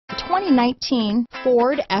2019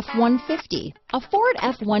 Ford F-150. A Ford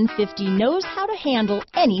F-150 knows how to handle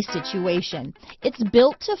any situation. It's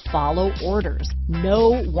built to follow orders,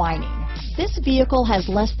 no whining. This vehicle has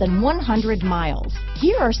less than 100 miles.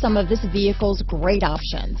 Here are some of this vehicle's great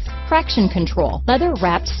options: traction control,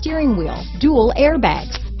 leather-wrapped steering wheel, dual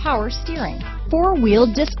airbags, power steering,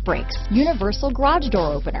 four-wheel disc brakes, universal garage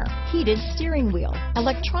door opener, heated steering wheel,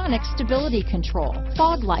 electronic stability control,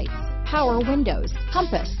 fog lights, power windows,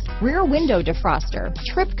 compass, rear window defroster,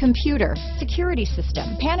 trip computer, security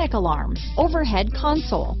system, panic alarm, overhead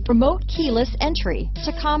console, remote keyless entry,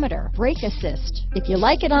 tachometer, brake assist. If you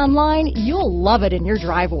like it online, you'll love it in your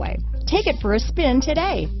driveway. Take it for a spin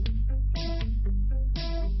today.